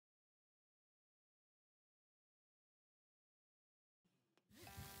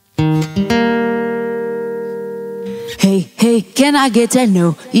Hey, hey, can I get to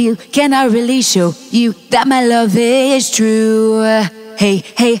know you? Can I really show you that my love is true? Hey,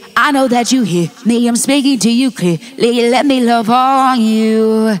 hey, I know that you hear me, I'm speaking to you clearly, let me love on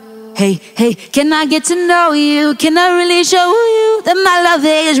you. Hey, hey, can I get to know you? Can I really show you that my love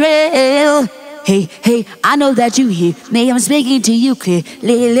is real? Hey, hey, I know that you hear me, I'm speaking to you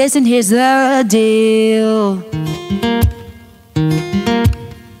clearly, listen, here's the deal.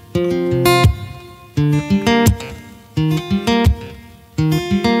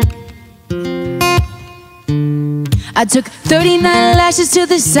 I took 39 lashes to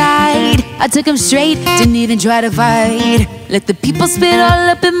the side, I took them straight, didn't even try to fight. Let the people spit all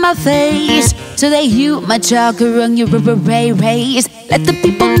up in my face, so they hew my child could run your race. Let the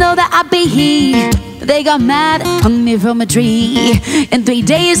people know that I be he. They got mad, hung me from a tree. In 3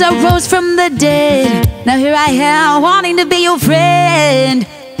 days I rose from the dead. Now here I am, wanting to be your friend.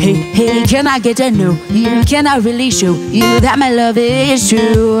 Hey, hey, can I get to know you? Can I really show you that my love is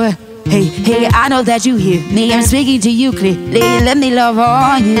true? Hey, hey, I know that you hear me, I'm speaking to you clearly, let me love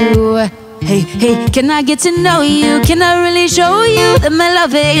on you. Hey, hey, can I get to know you? Can I really show you that my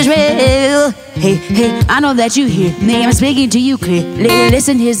love is real? Hey, hey, I know that you hear me, I'm speaking to you clearly,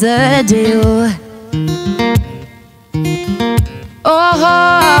 listen, here's the deal. Oh,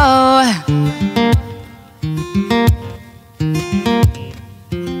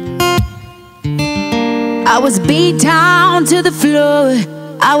 I was beat down to the floor,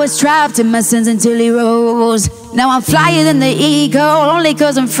 I was trapped in my sins until he rose. Now I'm flyer than the eagle, only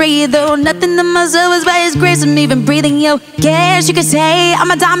cause I'm free though. Nothing to myself is by his grace, I'm even breathing, yo. Guess you could say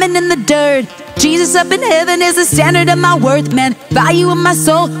I'm a diamond in the dirt. Jesus up in heaven is the standard of my worth, man. Value of my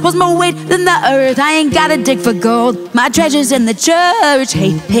soul holds more weight than the earth. I ain't gotta dig for gold, my treasure's in the church.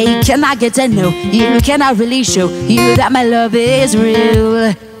 Hey, hey, can I get to know you? Can I really show you that my love is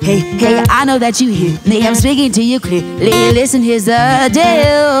real? Hey, hey, I know that you hear me, I'm speaking to you clearly, listen, here's the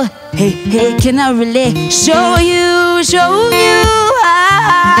deal. Hey, hey, can I really show you,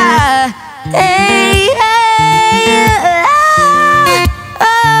 hey, hey,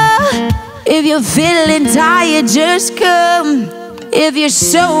 if you're feeling tired, just come. If you're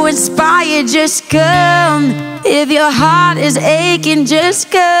so inspired, just come. If your heart is aching,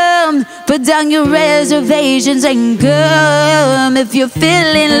 just come. Put down your reservations and come. If you're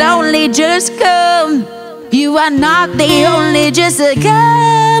feeling lonely, just come. You are not the only, just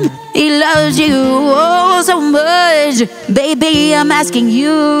come. He loves you oh so much. Baby, I'm asking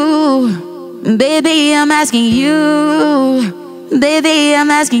you. Baby, I'm asking you. Baby,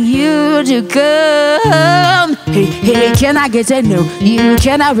 I'm asking you to come. Hey, hey, can I get to know you?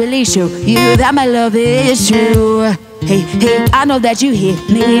 Can I really show you that my love is true? Hey, hey, I know that you hear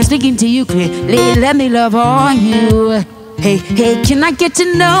me, speaking to you clearly, let me love on you. Hey, hey, can I get to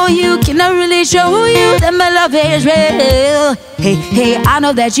know you? Can I really show you that my love is real? Hey, hey, I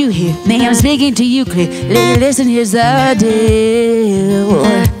know that you hear me, I'm speaking to you clearly, listen, here's the deal.